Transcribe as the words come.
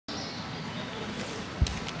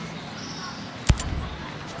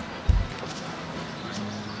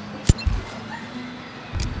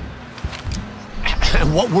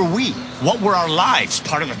What were we? What were our lives?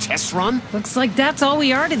 Part of the test run? Looks like that's all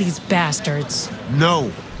we are to these bastards.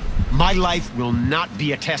 No. My life will not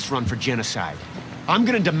be a test run for genocide. I'm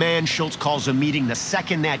gonna demand Schultz calls a meeting the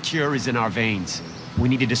second that cure is in our veins. We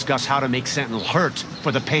need to discuss how to make Sentinel hurt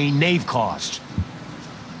for the pain they've caused.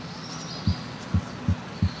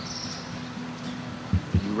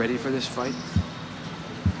 Are you ready for this fight?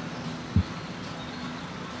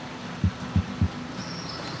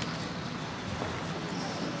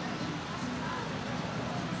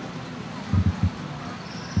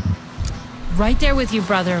 Right there with you,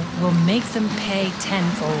 brother. We'll make them pay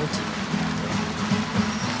tenfold.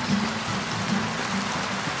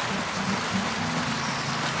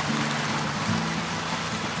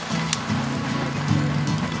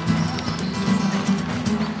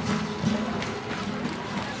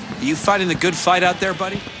 Are you fighting the good fight out there,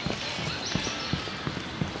 buddy?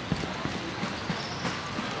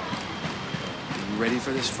 Are you ready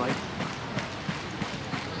for this fight?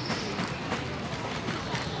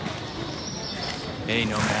 Hey,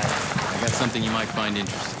 Nomad. I got something you might find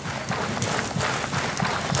interesting.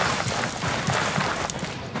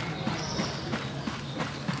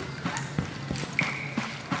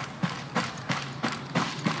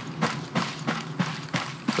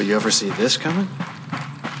 Will you ever see this coming?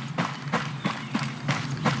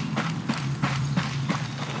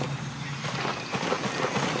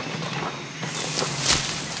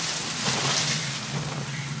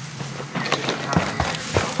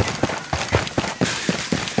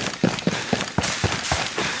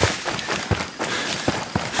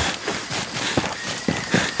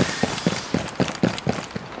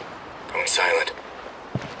 Silent.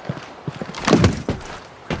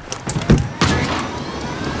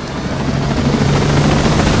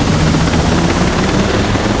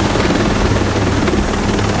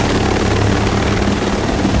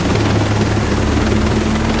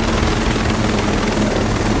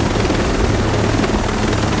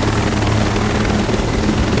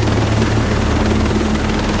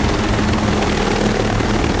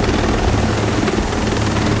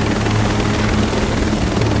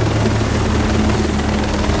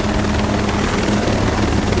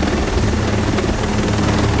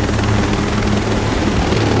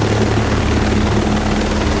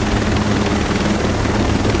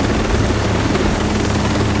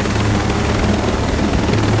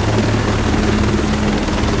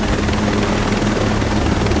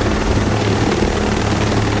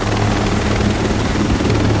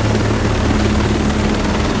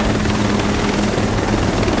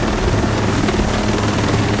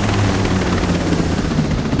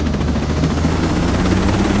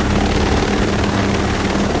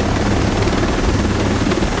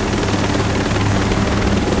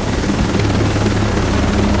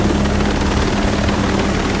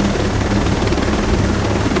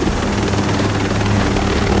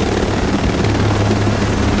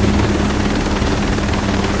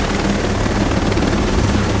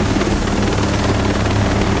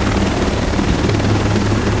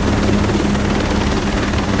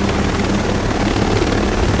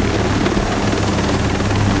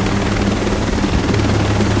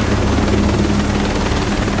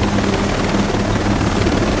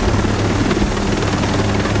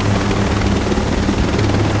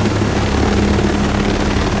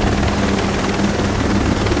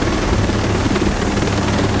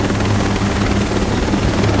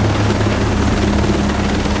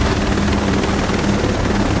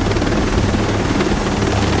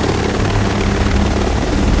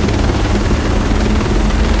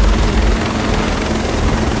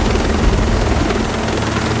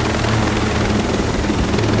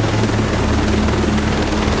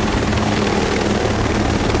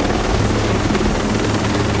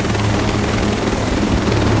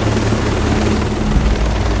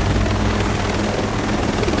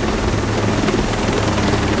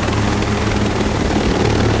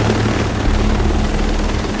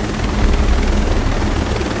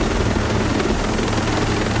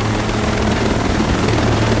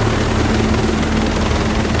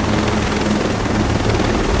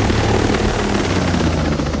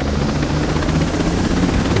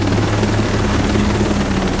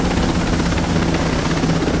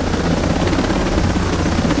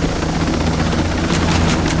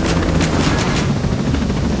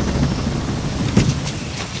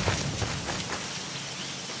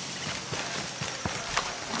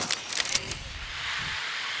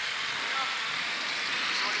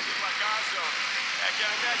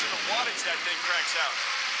 cracks out.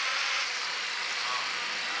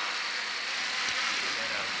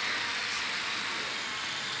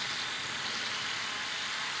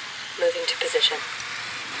 Moving to position.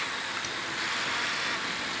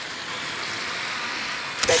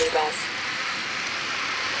 Copy, boss.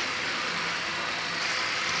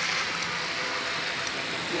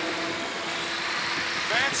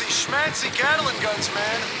 Fancy schmancy Gatling guns,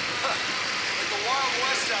 man. Huh. Like the Wild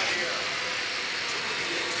West out here.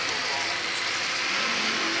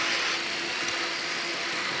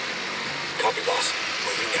 Copy, boss.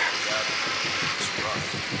 Moving there. It's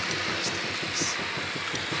rough. Rest in peace.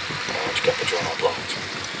 Why don't you get the drone unblocked?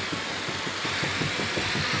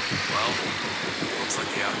 Well, looks like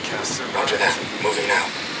the outcasts are Roger that. Moving now.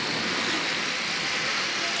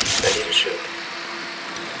 Ready to shoot.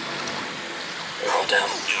 You're all down.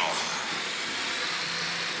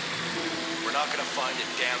 We're not gonna find a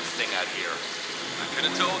damn thing out here. I could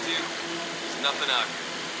have told you. There's nothing out here.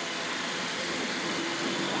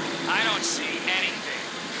 I don't see anything.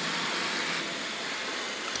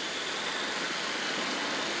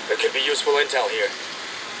 There could be useful intel here.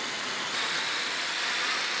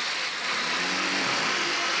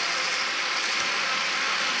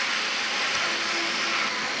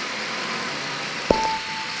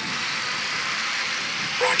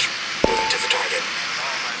 Roger. Moving to the target.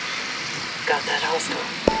 Got that hostile.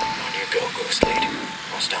 On you go, Ghost Lead.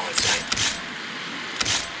 Hostile in sight.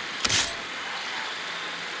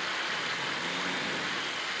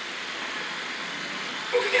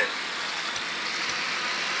 Moving in.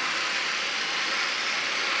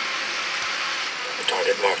 The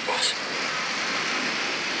target marked, boss.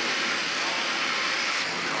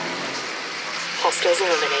 Hostiles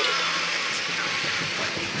eliminated.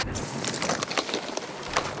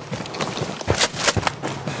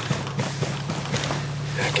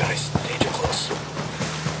 Bad guys, danger close.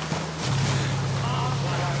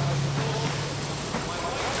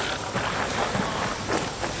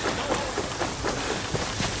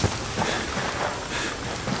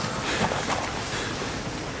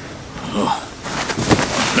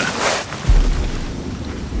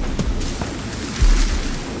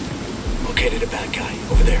 Located a bad guy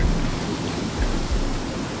over there.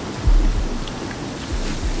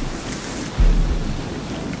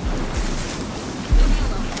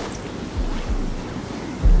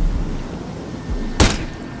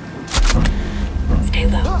 Stay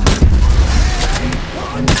low.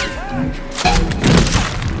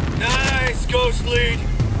 Nice, Ghost Lead.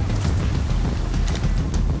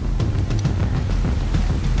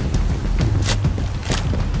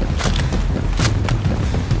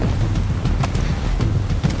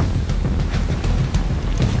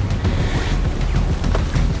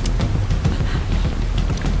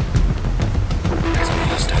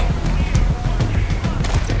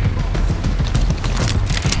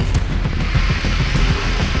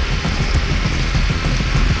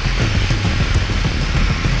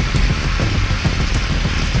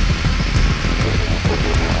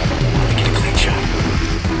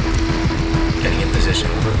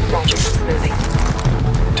 Roger. Moving.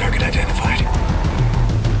 Target identified.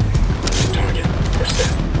 Target. We're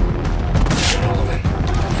set. Got all of them.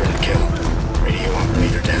 For the kill. Radio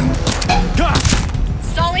operator down.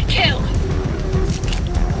 Solid kill.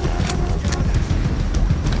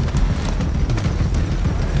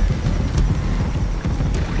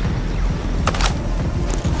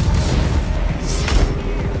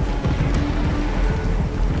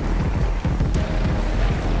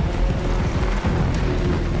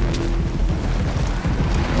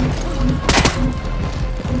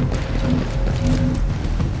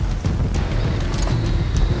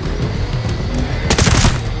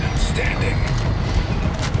 Outstanding.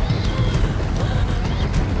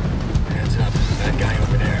 Heads up. That guy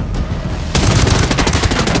over there.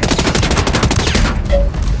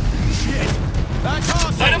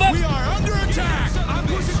 Light him up! We are under attack! I'm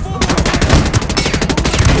pushing forward!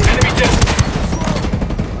 Enemy down.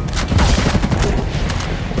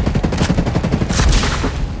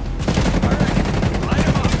 Light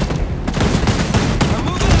him up! I'm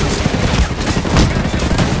moving!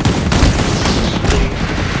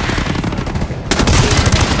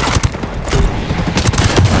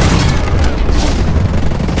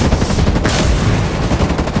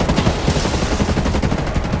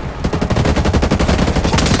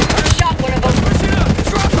 Shot one of them. Push it up!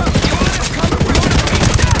 Drop him! Cover!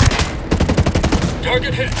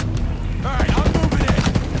 Target hit. Alright, I'm moving in!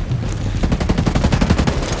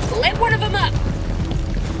 Lit one of them up.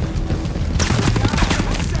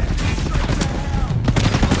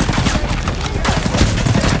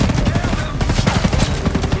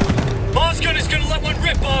 Boss gun is gonna let one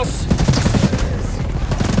rip, boss.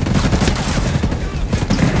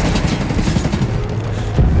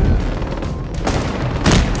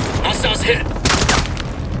 Hostiles hit.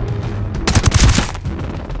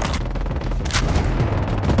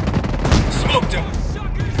 Smoked him.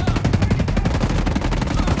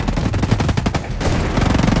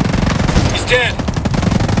 dead.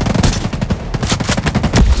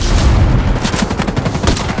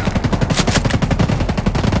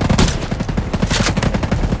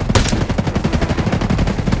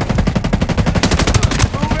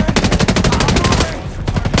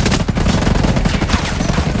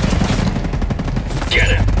 Get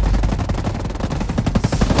him.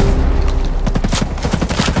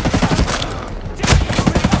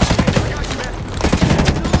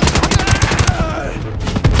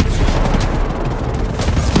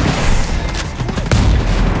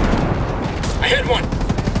 I hit one.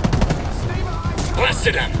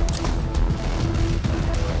 Blasted him.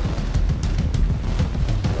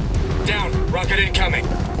 Down. Rocket incoming.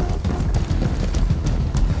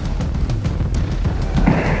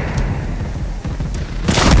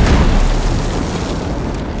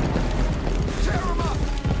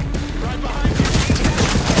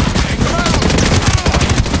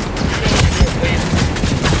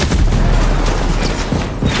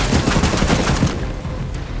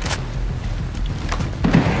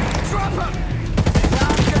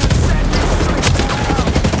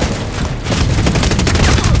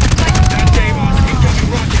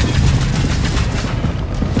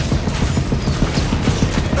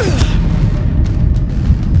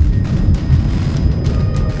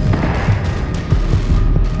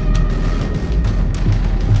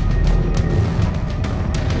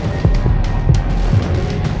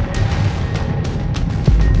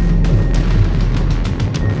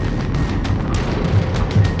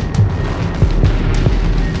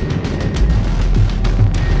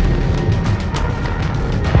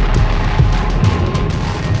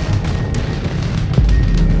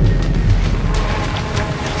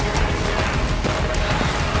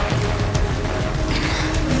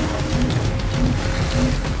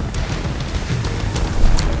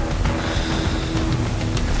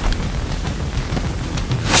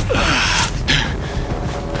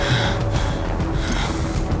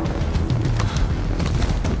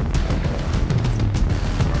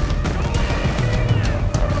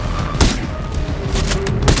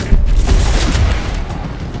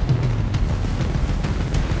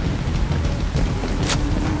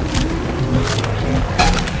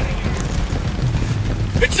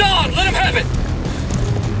 It's on! Let him have it!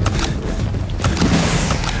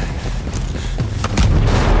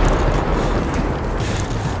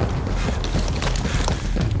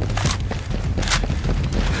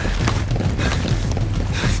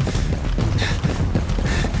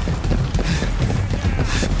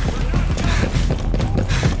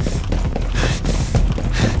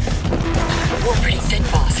 We're pretty thin,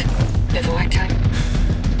 boss. Bivouac time?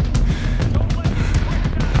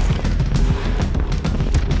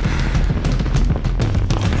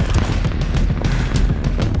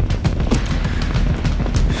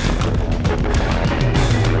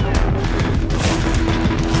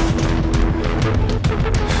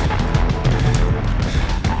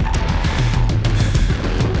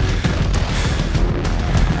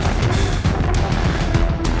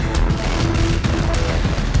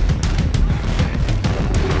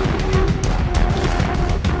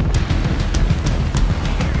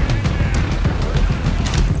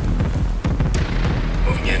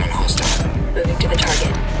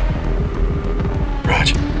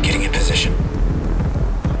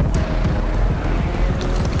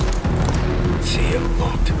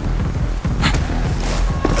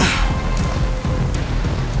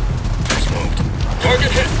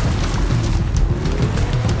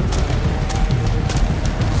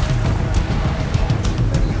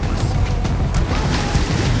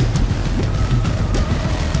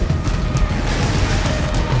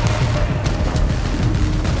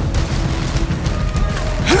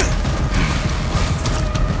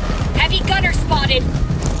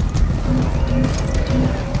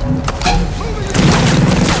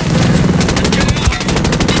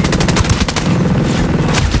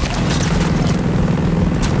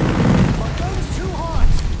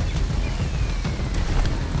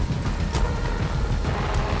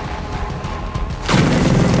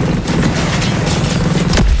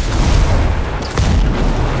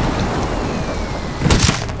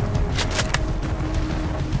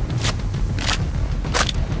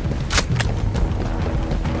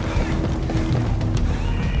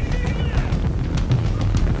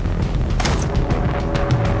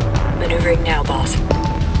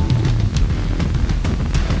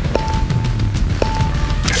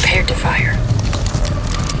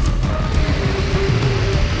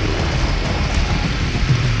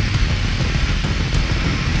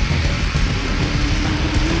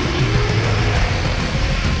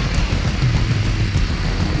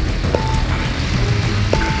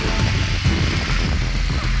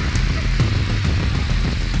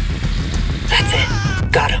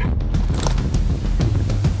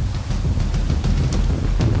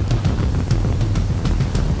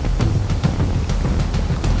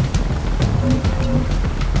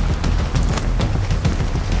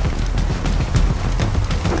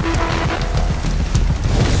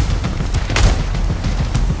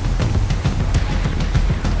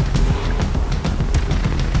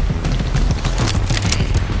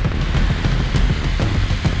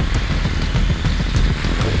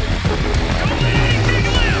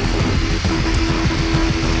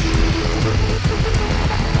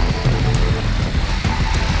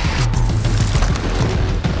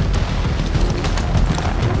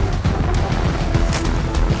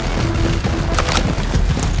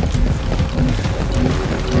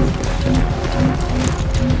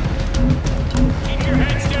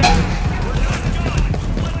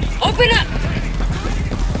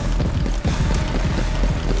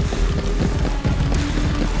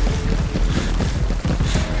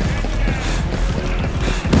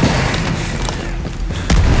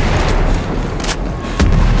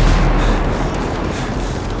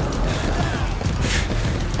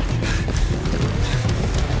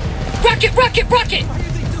 Rocket, rocket, rocket! Why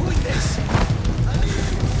are they doing this?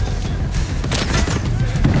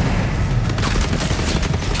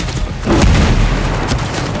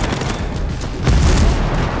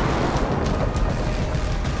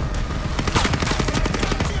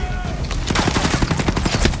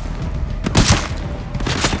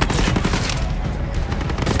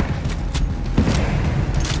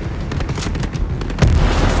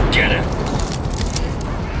 Get him.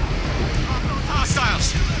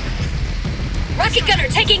 Hostiles! Rocket gunner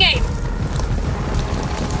taking aim!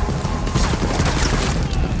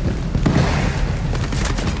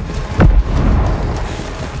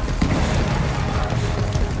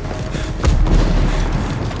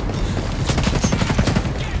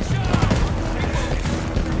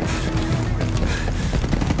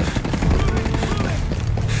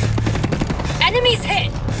 Enemies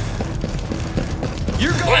hit!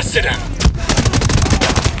 You're going. Blasted him.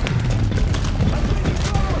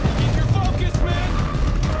 Keep your focus, man!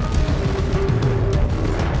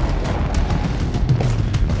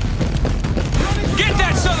 Get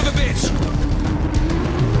that son of a bitch!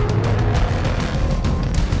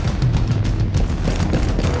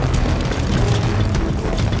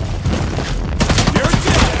 You're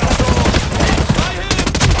dead, asshole! I hit him!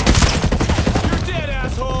 You're dead,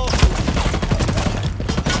 asshole!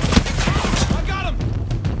 I got him!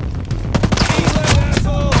 Eat that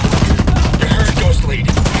asshole! You're hurt, Ghost Lead.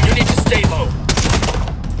 You need to stay low.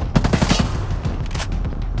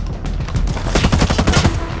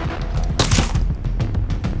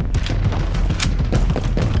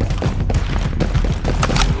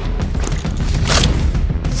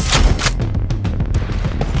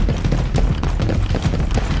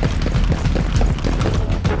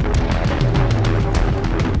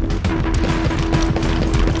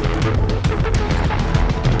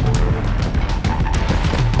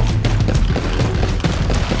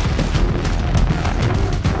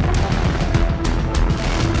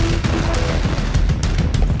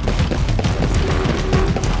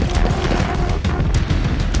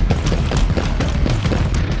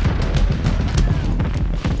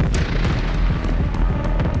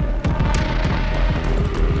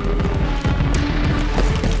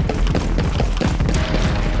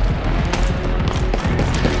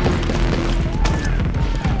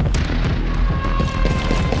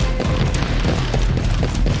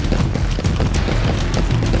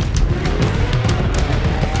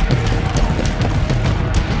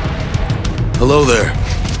 Hello there.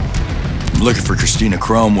 I'm looking for Christina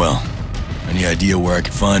Cromwell. Any idea where I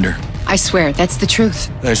can find her? I swear, that's the truth.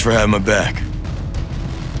 Thanks for having my back.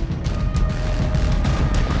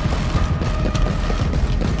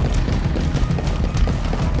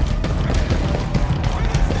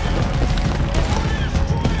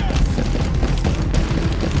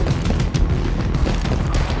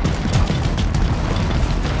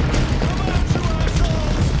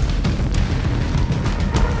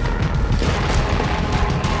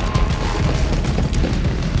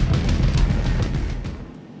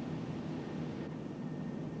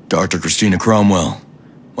 Dr. Christina Cromwell.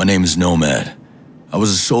 My name is Nomad. I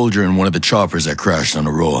was a soldier in one of the choppers that crashed on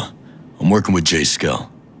Aroa. I'm working with Jay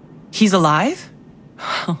Skell. He's alive?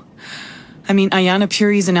 I mean, Ayanna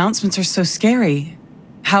Puri's announcements are so scary.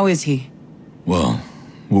 How is he? Well,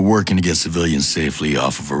 we're working to get civilians safely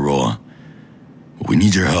off of Aroa. But we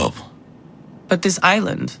need your help. But this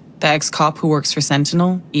island, the ex-cop who works for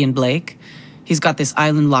Sentinel, Ian Blake, he's got this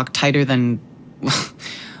island locked tighter than...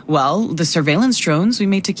 Well, the surveillance drones we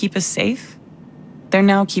made to keep us safe, they're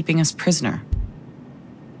now keeping us prisoner.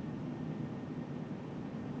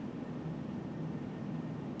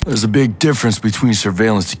 There's a big difference between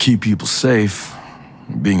surveillance to keep people safe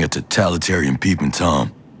and being a totalitarian peeping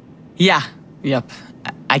Tom. Yeah, yep.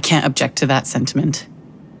 I can't object to that sentiment.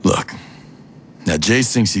 Look, now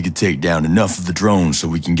Jace thinks he could take down enough of the drones so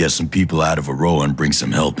we can get some people out of Aroa and bring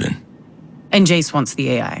some help in. And Jace wants the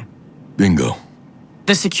AI. Bingo.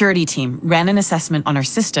 The security team ran an assessment on our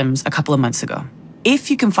systems a couple of months ago. If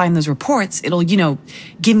you can find those reports, it'll,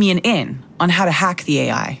 give me an in on how to hack the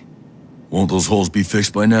AI. Won't those holes be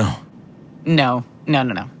fixed by now? No.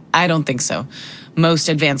 I don't think so. Most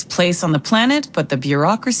advanced place on the planet, but the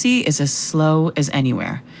bureaucracy is as slow as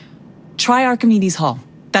anywhere. Try Archimedes Hall.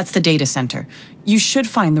 That's the data center. You should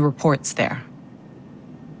find the reports there.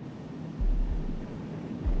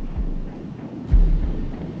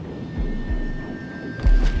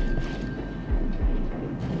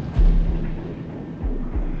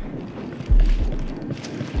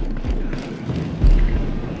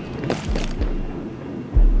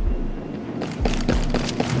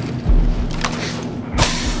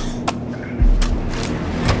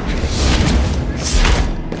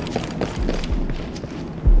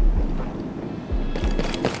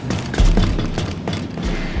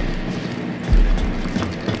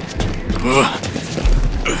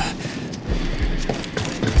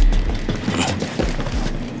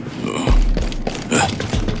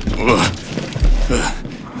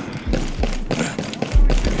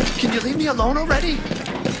 Can you leave me alone already?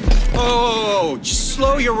 Oh, just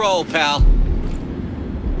slow your roll, pal.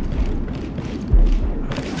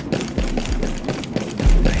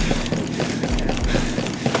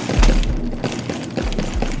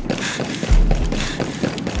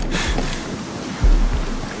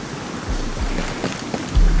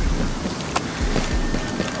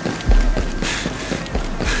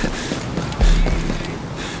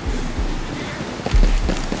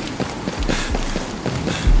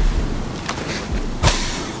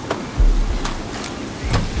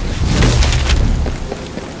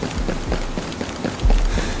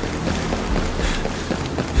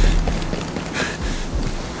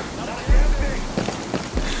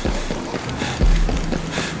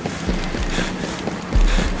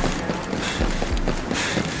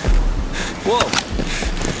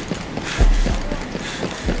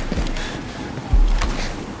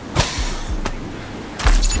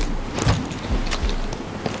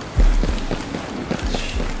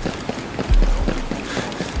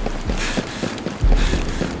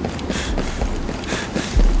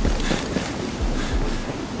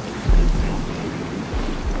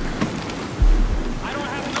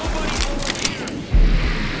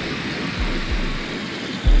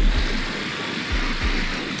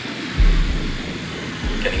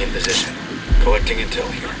 Getting in position. Collecting intel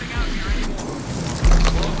here.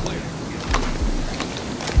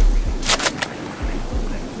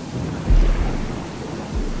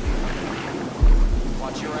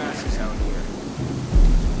 Watch your asses out here.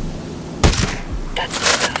 That's the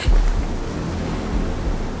stuff.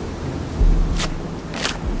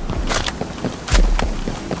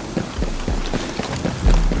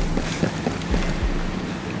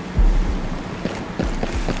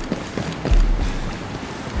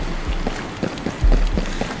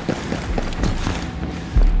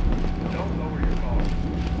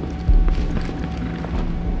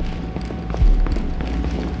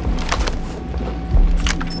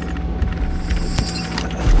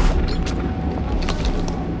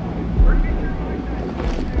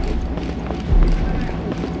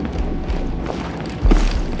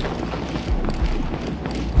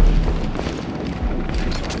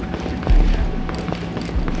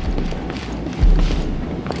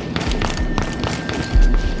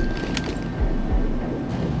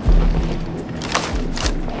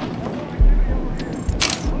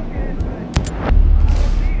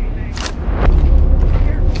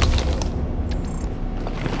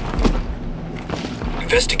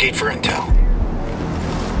 Investigate for intel.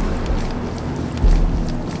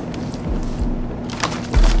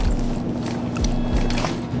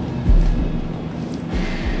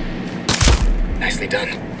 Nicely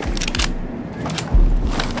done.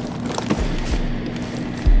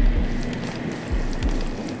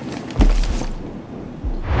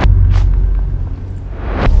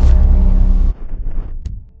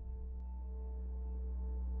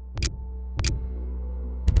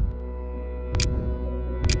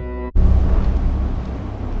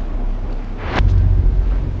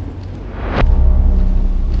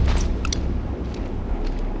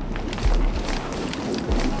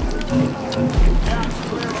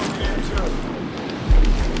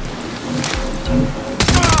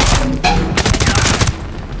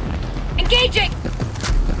 Engaging!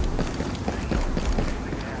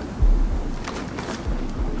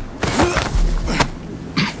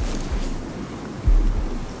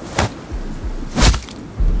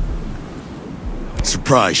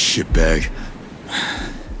 Surprise, shitbag.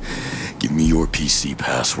 Give me your PC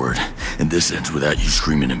password, and this ends without you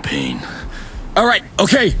screaming in pain. All right,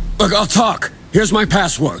 okay. Look, I'll talk. Here's my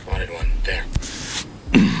password. Wanted one. There.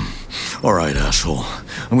 All right, asshole.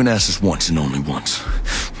 I'm gonna ask this once and only once.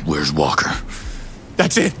 Where's Walker?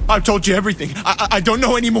 That's it. I've told you everything. I don't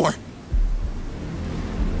know anymore.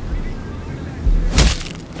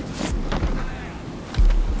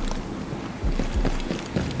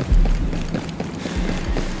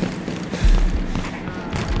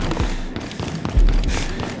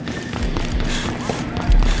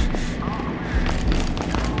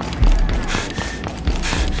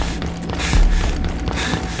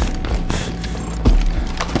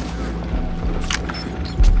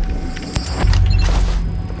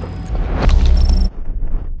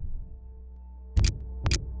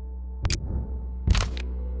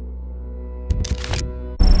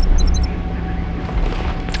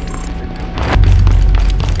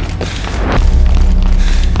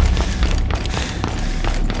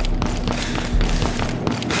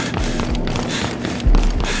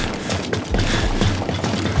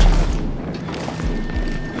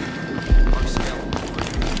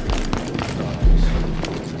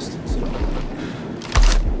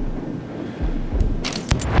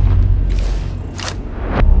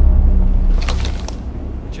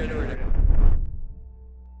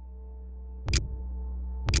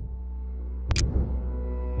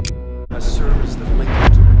 wireless servers that link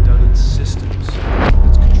into redundant systems.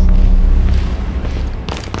 It's controlled.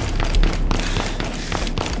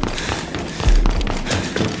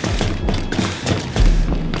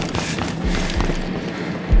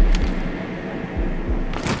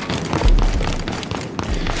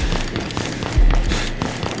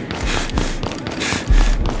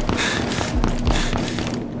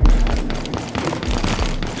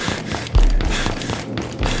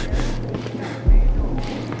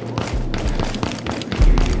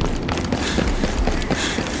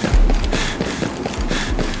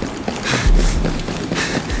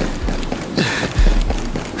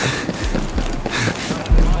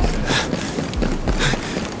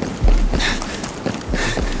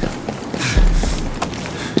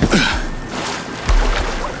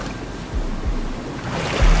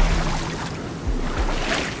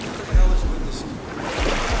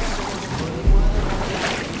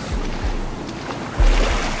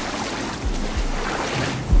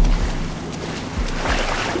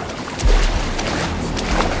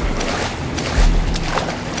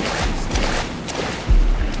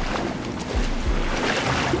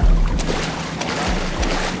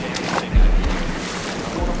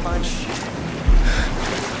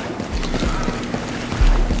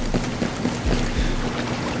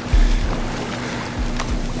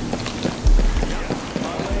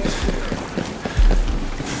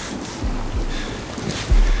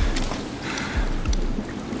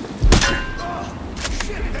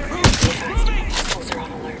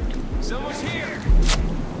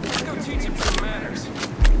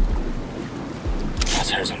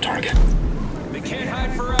 Crosshairs on target. They can't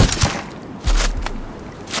hide forever.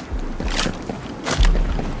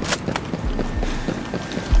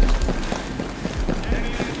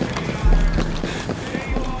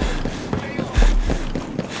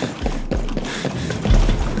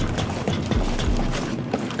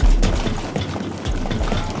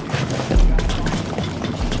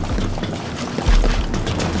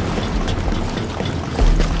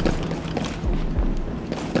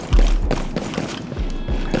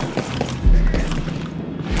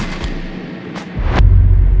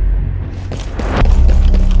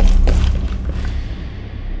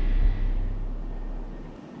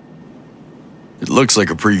 Looks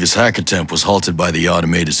like a previous hack attempt was halted by the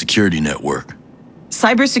automated security network.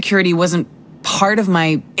 Cybersecurity wasn't part of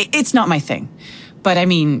my... It's not my thing. But I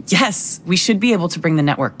mean, yes, we should be able to bring the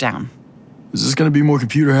network down. Is this gonna be more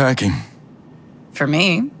computer hacking? For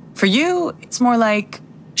me. For you, it's more like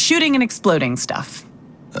shooting and exploding stuff.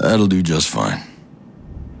 That'll do just fine.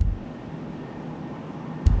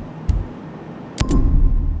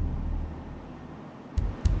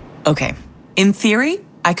 Okay. In theory,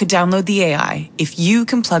 I could download the AI if you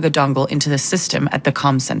can plug a dongle into the system at the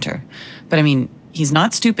comm center. But I mean, he's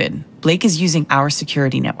not stupid. Blake is using our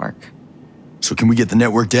security network. So can we get the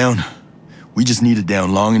network down? We just need it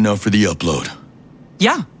down long enough for the upload.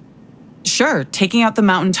 Yeah. Sure, taking out the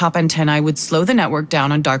mountaintop antennae would slow the network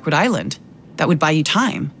down on Darkwood Island. That would buy you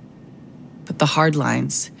time. But the hard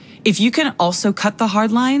lines. If you can also cut the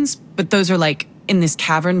hard lines, but those are like in this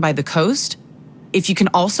cavern by the coast, if you can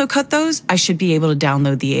also cut those, I should be able to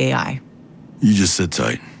download the AI. You just sit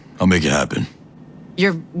tight. I'll make it happen.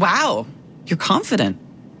 Wow, you're confident.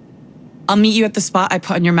 I'll meet you at the spot I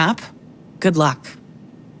put on your map. Good luck.